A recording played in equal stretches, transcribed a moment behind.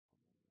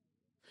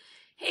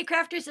Hey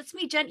crafters, it's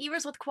me, Jen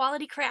Evers with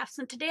Quality Crafts,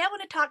 and today I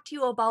want to talk to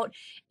you about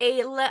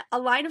a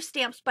line of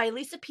stamps by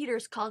Lisa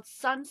Peters called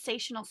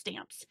Sunsational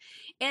Stamps.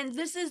 And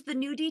this is the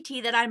new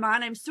DT that I'm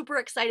on. I'm super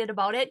excited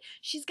about it.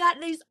 She's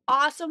got these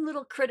awesome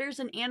little critters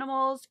and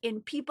animals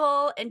and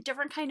people and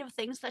different kind of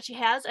things that she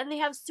has, and they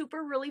have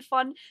super really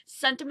fun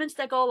sentiments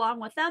that go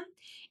along with them.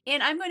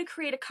 And I'm going to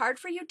create a card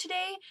for you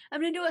today.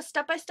 I'm going to do a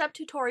step-by-step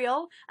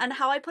tutorial on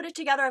how I put it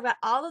together. I've got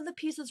all of the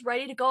pieces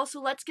ready to go,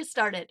 so let's get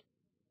started.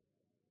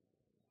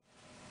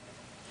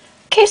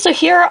 Okay, so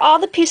here are all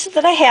the pieces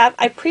that I have.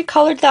 I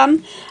pre-colored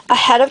them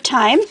ahead of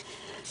time.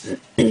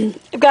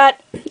 I've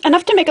got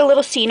enough to make a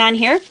little scene on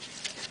here.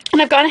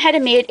 And I've gone ahead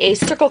and made a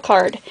circle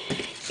card.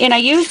 And I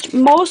used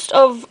most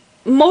of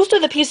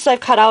the pieces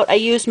I've cut out, I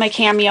used my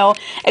Cameo,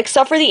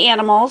 except for the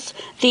animals.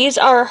 These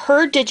are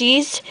her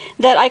digis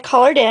that I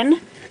colored in.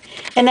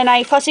 And then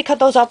I fussy cut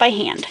those out by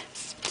hand.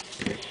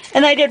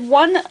 And I did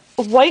one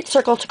white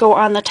circle to go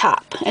on the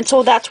top. And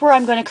so that's where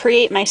I'm going to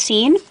create my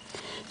scene.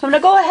 So I'm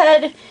going to go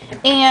ahead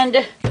and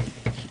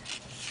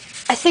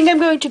I think I'm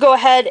going to go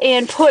ahead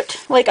and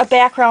put like a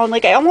background,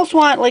 like I almost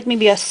want like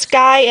maybe a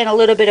sky and a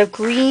little bit of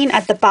green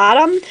at the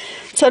bottom.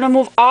 So I'm going to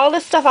move all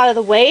this stuff out of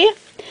the way.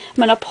 I'm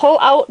going to pull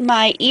out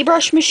my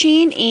e-brush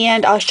machine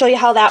and I'll show you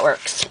how that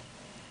works.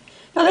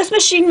 Now this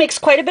machine makes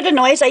quite a bit of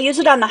noise. I use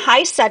it on the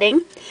high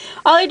setting.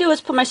 All I do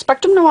is put my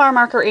Spectrum Noir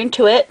marker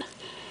into it.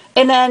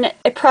 And then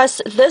I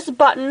press this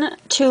button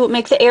to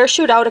make the air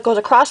shoot out. It goes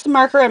across the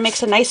marker and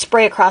makes a nice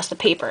spray across the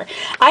paper.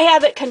 I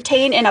have it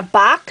contained in a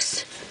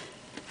box.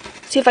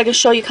 See if I can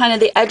show you kind of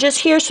the edges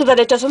here so that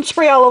it doesn't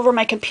spray all over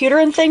my computer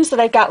and things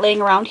that I've got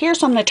laying around here.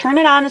 So I'm going to turn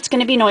it on. It's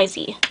going to be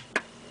noisy.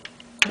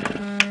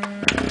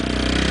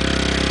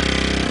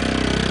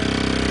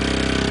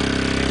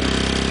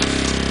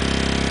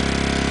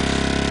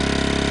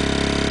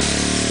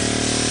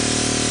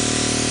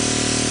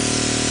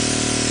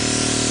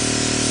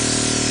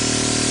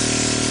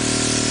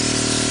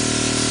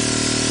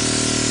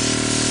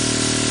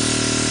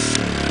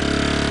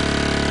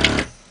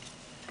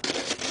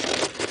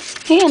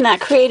 And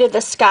that created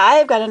the sky.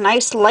 I've got a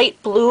nice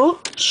light blue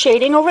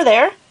shading over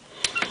there.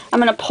 I'm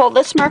going to pull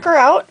this marker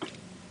out,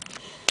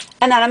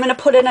 and then I'm going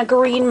to put in a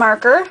green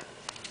marker.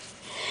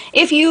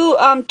 If you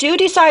do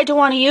decide to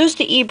want to use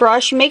the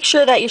e-brush, make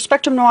sure that your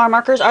Spectrum Noir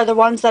markers are the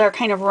ones that are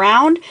kind of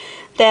round,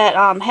 that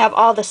have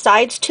all the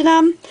sides to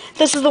them.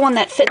 This is the one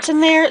that fits in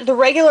there. The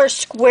regular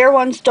square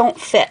ones don't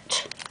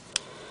fit,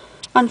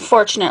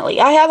 unfortunately.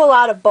 I have a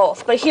lot of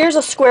both, but here's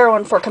a square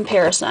one for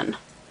comparison.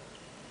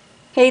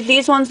 Okay,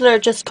 these ones that are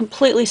just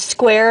completely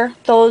square,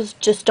 those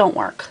just don't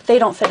work. They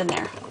don't fit in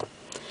there.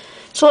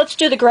 So let's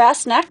do the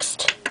grass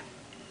next.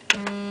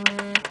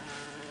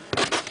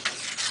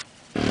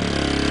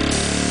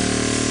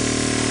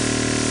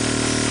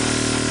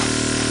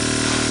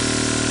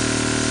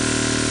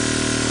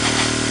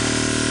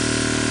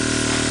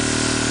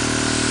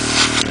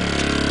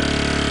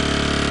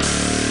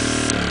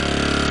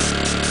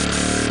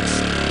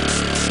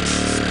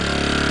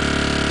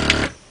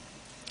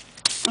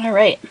 All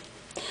right.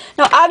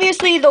 Now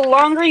obviously the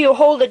longer you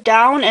hold it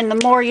down and the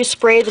more you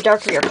spray, the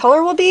darker your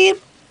color will be.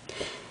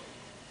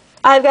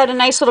 I've got a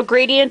nice little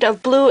gradient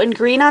of blue and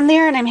green on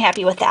there and I'm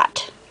happy with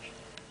that.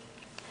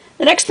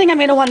 The next thing I'm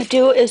going to want to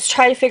do is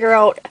try to figure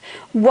out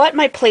what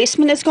my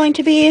placement is going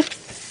to be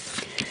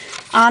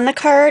on the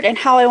card and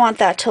how I want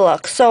that to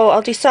look. So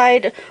I'll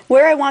decide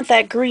where I want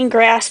that green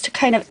grass to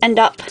kind of end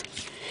up,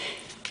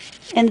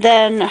 and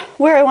then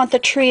where I want the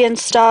tree and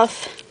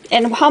stuff,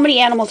 and how many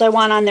animals I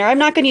want on there. I'm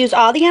not going to use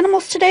all the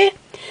animals today.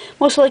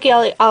 Most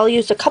likely I'll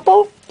use a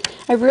couple.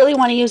 I really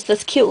want to use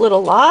this cute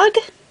little log.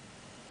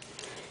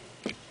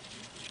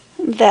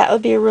 That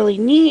would be really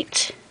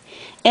neat.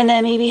 And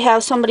then maybe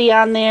have somebody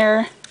on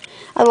there.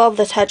 I love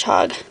this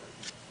hedgehog.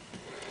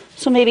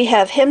 So maybe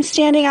have him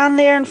standing on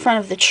there in front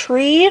of the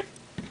tree.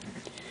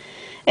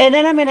 And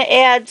then I'm going to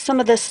add some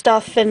of this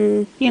stuff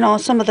and, you know,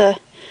 some of the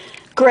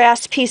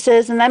grass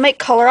pieces. And I might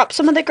color up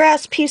some of the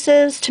grass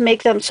pieces to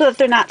make them so that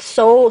they're not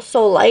so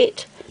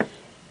light.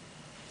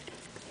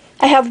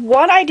 I have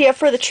one idea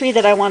for the tree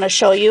that I want to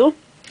show you.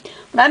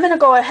 But I'm going to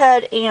go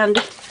ahead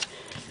and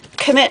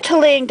commit to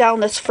laying down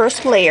this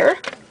first layer.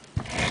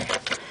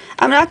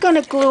 I'm not going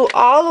to glue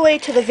all the way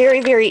to the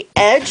very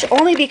edge,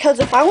 only because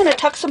if I want to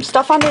tuck some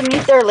stuff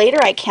underneath there later,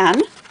 I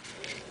can.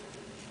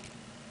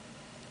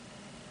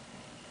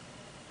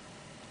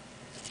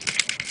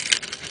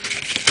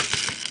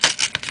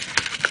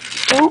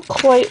 Don't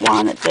quite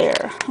want it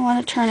there. I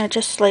want to turn it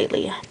just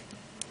slightly.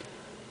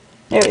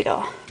 There we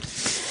go.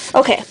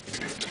 Okay.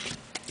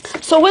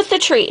 So with the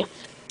tree,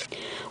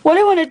 what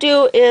I want to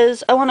do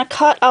is I want to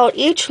cut out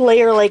each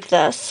layer like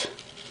this,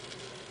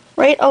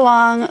 right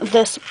along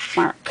this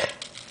mark.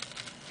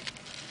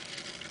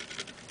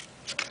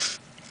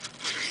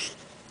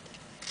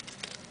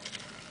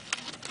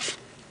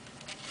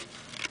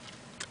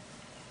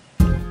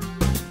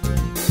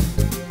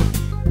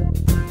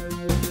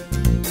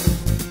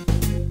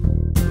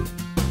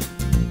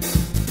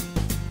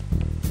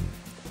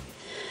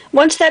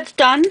 Once that's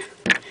done,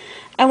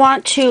 I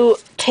want to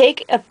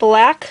take a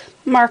black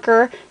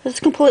marker. This is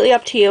completely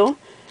up to you.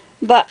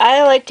 But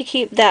I like to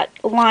keep that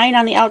line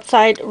on the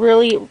outside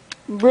really,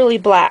 really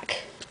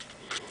black,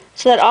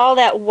 so that all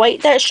that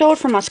white that showed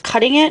from us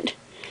cutting it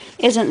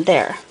isn't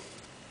there.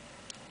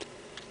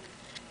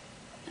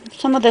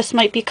 Some of this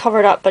might be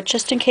covered up, but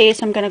just in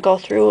case, I'm going to go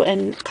through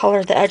and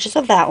color the edges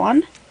of that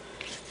one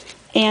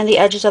and the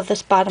edges of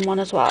this bottom one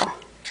as well.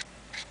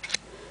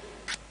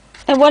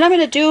 And what I'm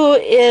going to do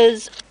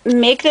is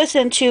make this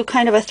into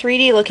kind of a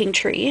 3D looking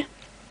tree,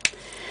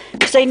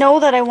 because I know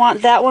that I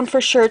want that one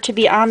for sure to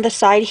be on the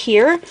side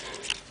here.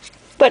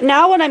 But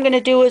now what I'm going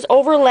to do is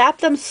overlap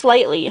them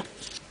slightly.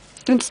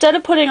 Instead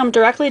of putting them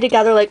directly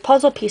together like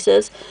puzzle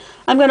pieces,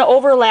 I'm going to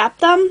overlap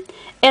them,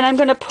 and I'm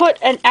going to put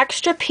an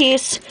extra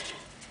piece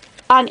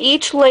on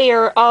each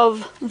layer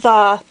of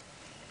the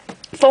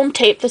foam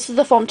tape. This is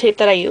the foam tape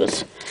that I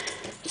use.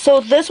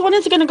 So this one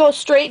is going to go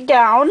straight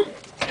down.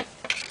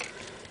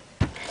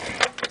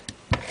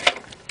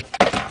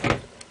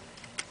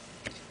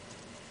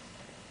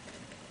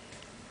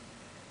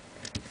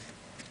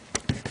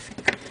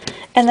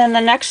 And then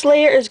the next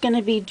layer is going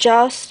to be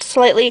just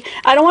slightly,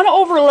 I don't want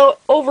to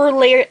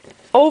overlayer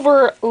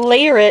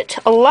it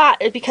a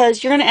lot,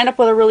 because you're going to end up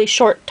with a really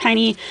short,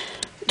 tiny,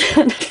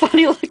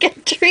 funny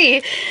looking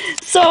tree.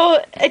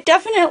 So I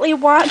definitely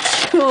want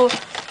to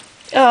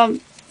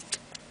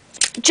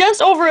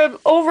just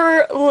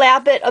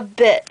overlap it a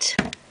bit,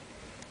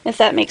 if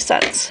that makes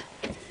sense.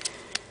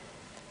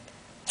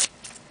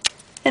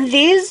 And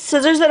these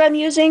scissors that I'm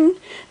using,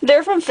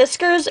 they're from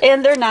Fiskars,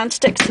 and they're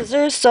non-stick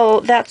scissors, so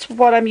that's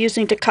what I'm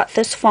using to cut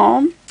this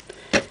foam.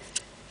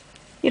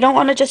 You don't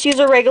want to just use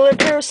a regular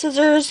pair of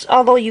scissors,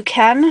 although you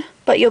can,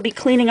 but you'll be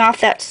cleaning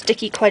off that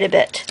sticky quite a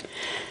bit.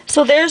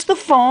 So there's the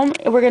foam.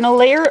 We're going to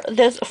layer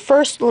this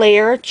first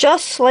layer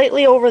just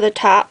slightly over the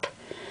top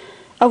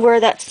of where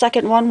that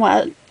second one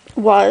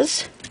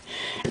was.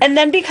 And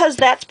then because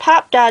that's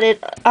pop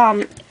dotted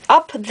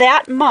up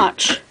that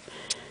much,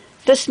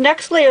 this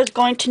next layer is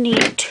going to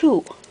need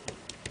 2. So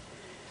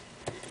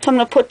I'm going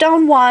to put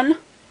down 1.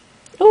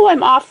 Oh,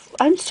 I'm off.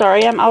 I'm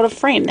sorry, I'm out of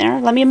frame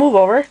there. Let me move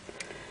over.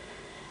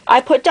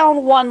 I put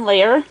down 1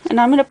 layer,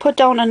 and I'm going to put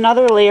down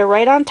another layer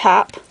right on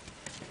top.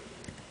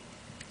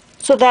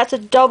 So that's a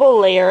double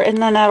layer, and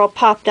then that'll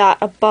pop dot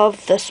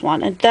above this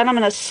one. And then I'm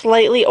going to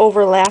slightly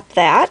overlap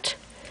that.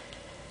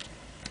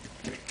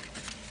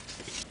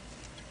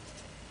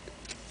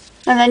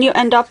 And then you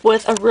end up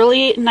with a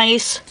really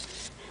nice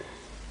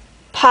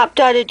pop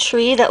dotted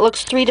tree that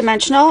looks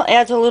 3-dimensional,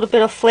 adds a little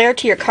bit of flair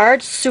to your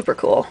card. Super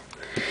cool.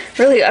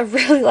 Really, I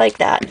really like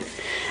that.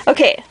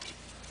 Okay.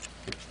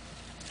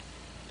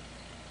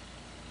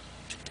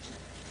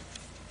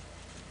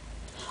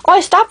 Oh, I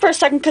stopped for a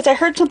second because I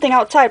heard something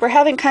outside. We're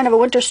having kind of a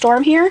winter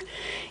storm here,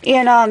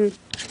 and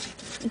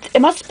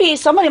it must be,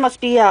 somebody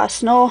must be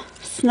snow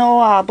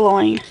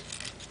blowing.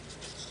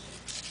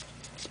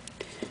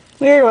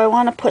 Where do I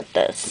want to put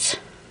this?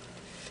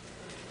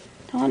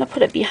 I want to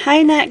put it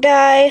behind that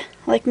guy,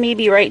 like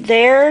maybe right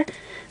there.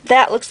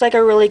 That looks like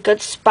a really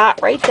good spot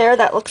right there.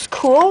 That looks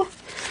cool.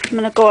 I'm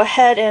going to go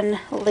ahead and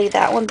lay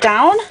that one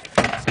down.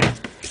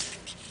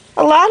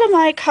 A lot of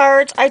my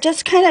cards, I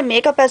just kind of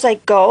make up as I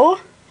go.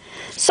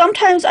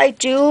 Sometimes I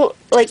do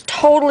like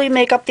totally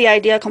make up the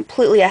idea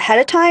completely ahead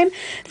of time.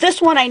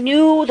 This one I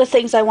knew the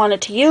things I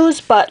wanted to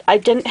use, but I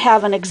didn't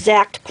have an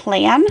exact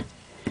plan.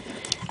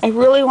 I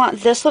really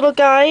want this little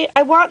guy.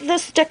 I want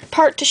this stick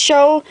part to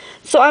show,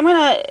 so I'm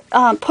going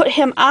to put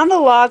him on the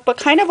log, but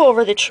kind of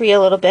over the tree a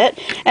little bit.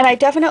 And I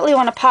definitely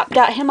want to pop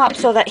dot him up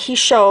so that he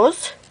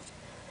shows.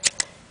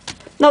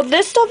 Now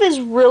this stuff is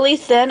really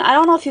thin. I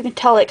don't know if you can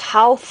tell like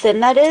how thin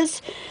that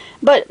is,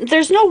 but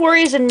there's no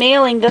worries in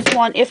mailing this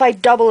one if I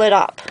double it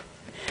up.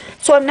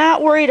 So I'm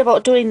not worried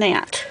about doing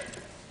that.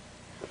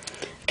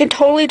 I can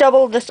totally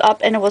double this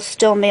up and it will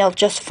still mail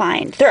just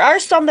fine. There are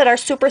some that are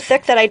super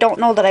thick that I don't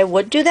know that I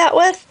would do that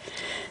with,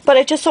 but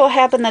it just so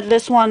happened that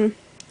this one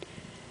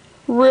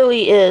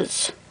really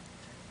is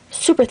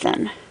super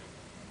thin.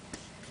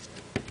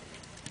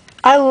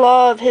 I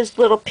love his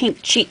little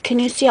pink cheek. Can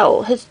you see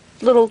how his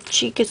little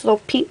cheek is a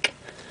little pink?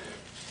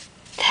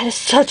 That is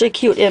such a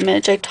cute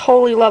image. I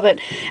totally love it.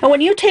 And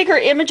when you take her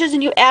images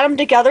and you add them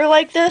together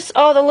like this,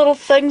 oh, the little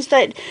things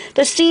that,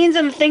 the scenes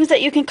and the things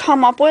that you can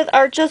come up with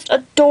are just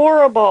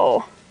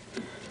adorable.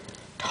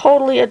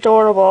 Totally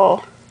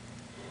adorable.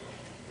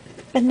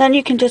 And then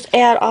you can just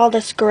add all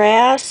this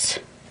grass.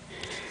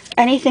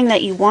 Anything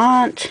that you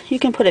want. You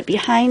can put it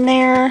behind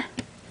there.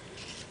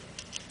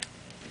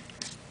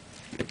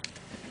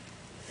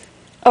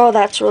 Oh,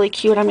 that's really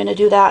cute. I'm going to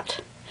do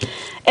that.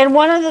 And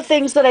one of the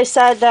things that I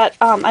said that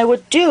I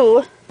would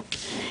do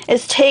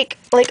is take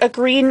like a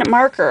green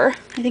marker.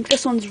 I think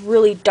this one's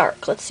really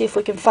dark. Let's see if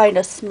we can find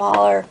a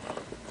smaller,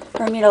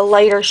 or I mean a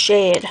lighter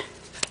shade.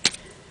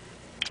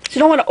 So you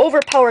don't want to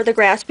overpower the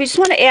grass, but you just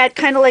want to add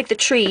kind of like the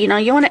tree. You know,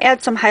 you want to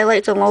add some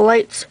highlights and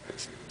lowlights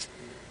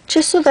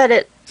just so that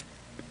it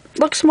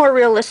looks more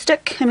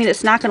realistic. I mean,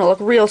 it's not going to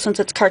look real since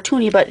it's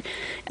cartoony, but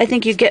I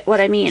think you get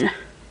what I mean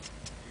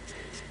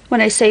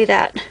when I say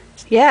that.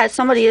 Yeah,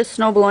 somebody is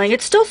snow blowing.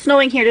 It's still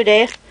snowing here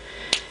today.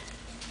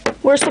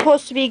 We're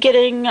supposed to be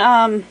getting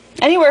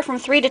anywhere from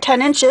 3 to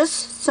 10 inches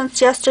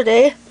since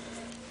yesterday.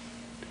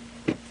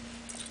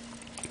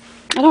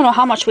 I don't know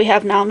how much we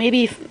have now.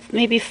 Maybe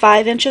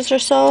 5 inches or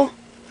so.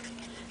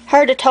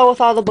 Hard to tell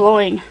with all the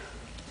blowing.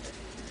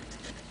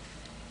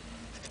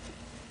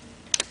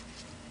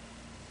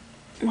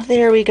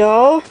 There we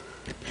go.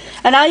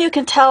 And now you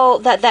can tell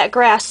that that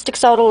grass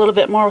sticks out a little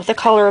bit more with the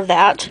color of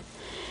that.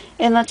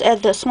 And let's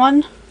add this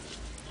one.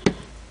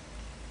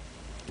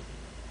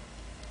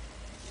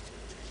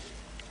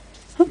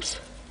 Oops.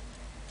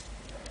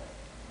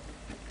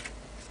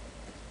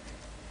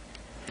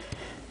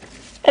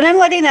 And I'm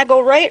letting that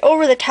go right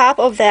over the top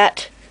of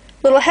that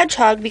little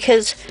hedgehog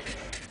because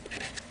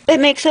it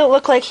makes it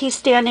look like he's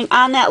standing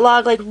on that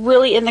log, like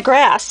really in the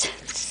grass.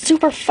 It's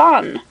super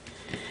fun.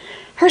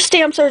 Her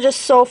stamps are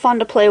just so fun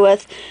to play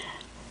with.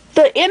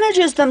 The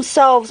images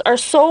themselves are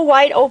so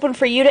wide open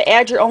for you to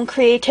add your own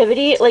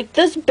creativity. Like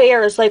this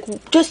bear is like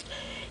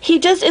he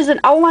just is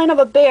an outline of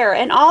a bear,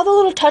 and all the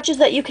little touches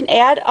that you can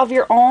add of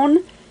your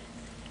own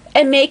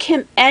and make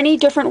him any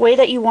different way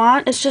that you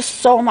want is just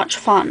so much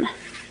fun.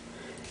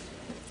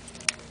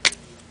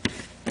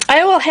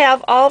 I will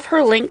have all of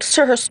her links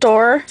to her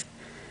store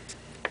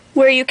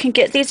where you can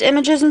get these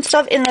images and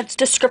stuff in the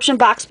description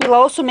box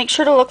below, so make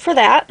sure to look for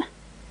that.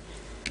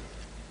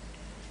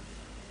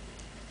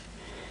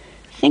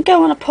 I think I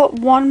want to put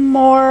one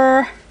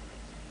more,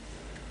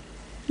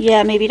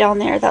 yeah, maybe down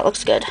there. That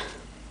looks good.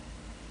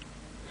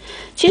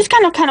 So you just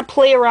kind of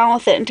play around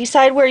with it and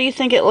decide where you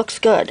think it looks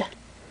good.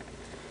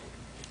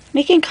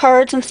 Making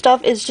cards and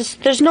stuff is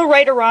just, there's no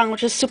right or wrong,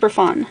 which is super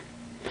fun.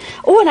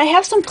 Oh, and I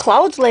have some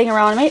clouds laying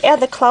around. I might add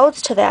the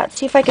clouds to that,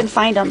 see if I can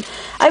find them.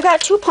 I've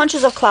got 2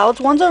 punches of clouds.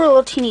 One's a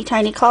little teeny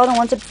tiny cloud and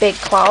one's a big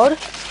cloud.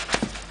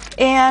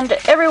 And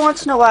every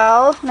once in a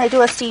while, when I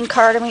do a scene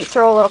card, I might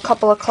throw a little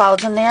couple of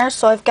clouds in there.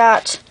 So I've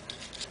got,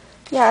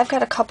 yeah, I've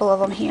got a couple of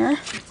them here.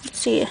 Let's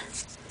see.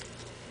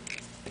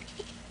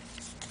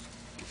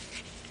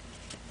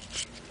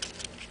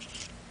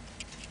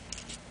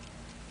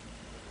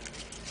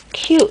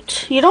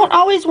 Cute. You don't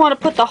always want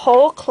to put the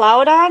whole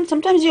cloud on.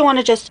 Sometimes you want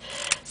to just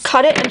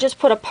cut it and just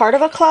put a part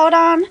of a cloud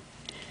on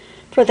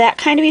for that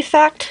kind of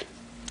effect.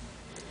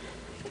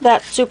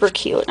 That's super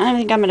cute. I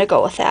think I'm going to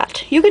go with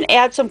that. You can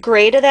add some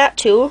gray to that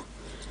too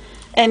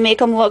and make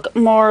them look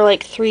more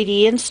like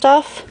 3D and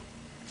stuff.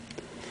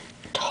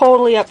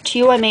 Totally up to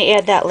you. I may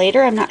add that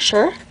later. I'm not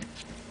sure.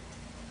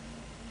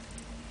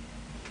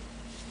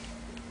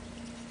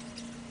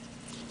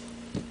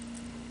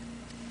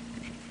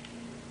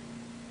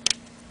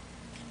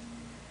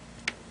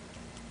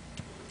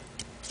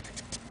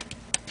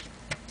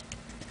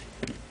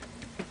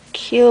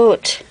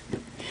 Cute.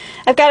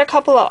 I've got a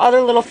couple of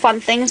other little fun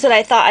things that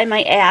I thought I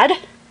might add.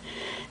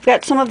 I've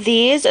got some of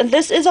these, and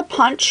this is a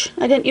punch.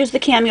 I didn't use the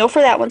cameo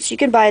for that one, so you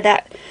can buy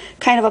that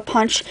kind of a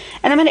punch.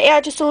 And I'm going to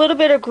add just a little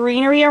bit of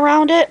greenery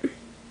around it.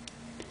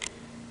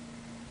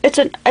 It's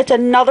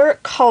another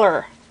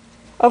color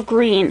of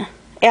green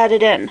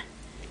added in.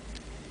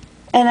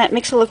 And that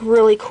makes it look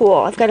really cool.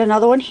 I've got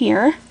another one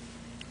here.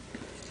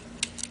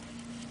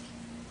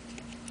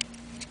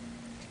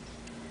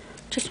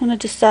 Just want to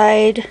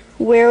decide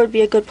where would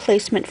be a good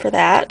placement for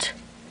that.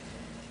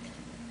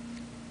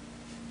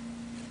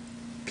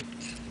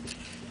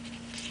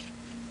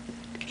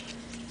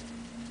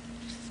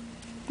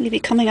 Maybe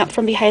coming up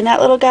from behind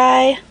that little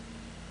guy.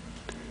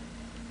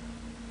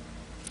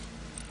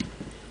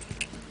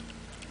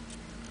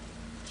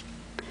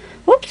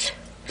 Whoops,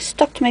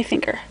 stuck to my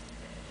finger.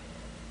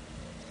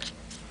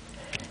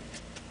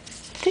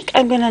 I think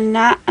I'm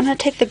gonna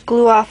take the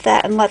glue off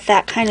that and let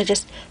that kind of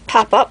just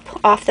pop up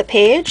off the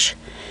page.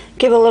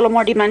 Give a little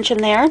more dimension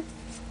there. And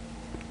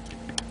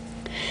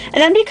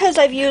then because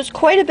I've used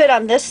quite a bit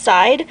on this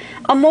side,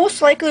 I'll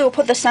most likely will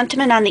put the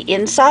sentiment on the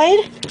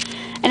inside.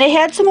 And I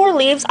had some more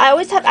leaves. I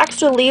always have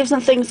extra leaves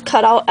and things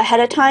cut out ahead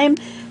of time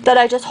that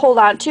I just hold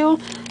on to,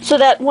 so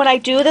that when I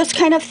do this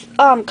kind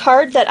of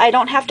card that I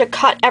don't have to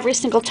cut every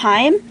single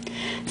time.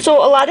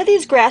 So a lot of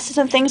these grasses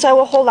and things I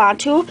will hold on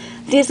to.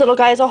 These little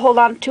guys I'll hold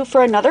on to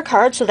for another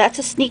card, so that's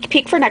a sneak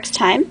peek for next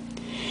time.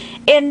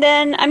 And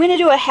then I'm going to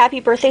do a happy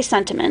birthday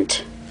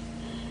sentiment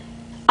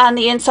on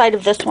the inside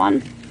of this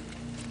one.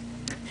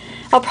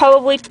 I'll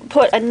probably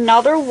put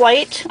another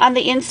white on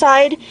the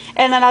inside,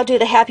 and then I'll do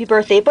the happy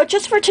birthday. But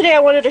just for today, I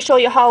wanted to show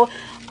you how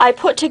I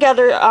put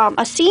together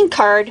a scene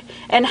card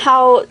and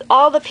how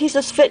all the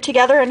pieces fit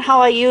together and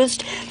how I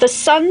used the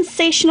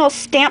Sunsational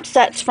stamp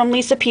sets from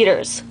Lisa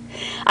Peters.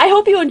 I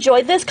hope you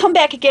enjoyed this. Come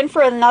back again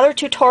for another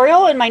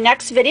tutorial in my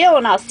next video,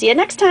 and I'll see you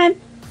next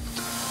time.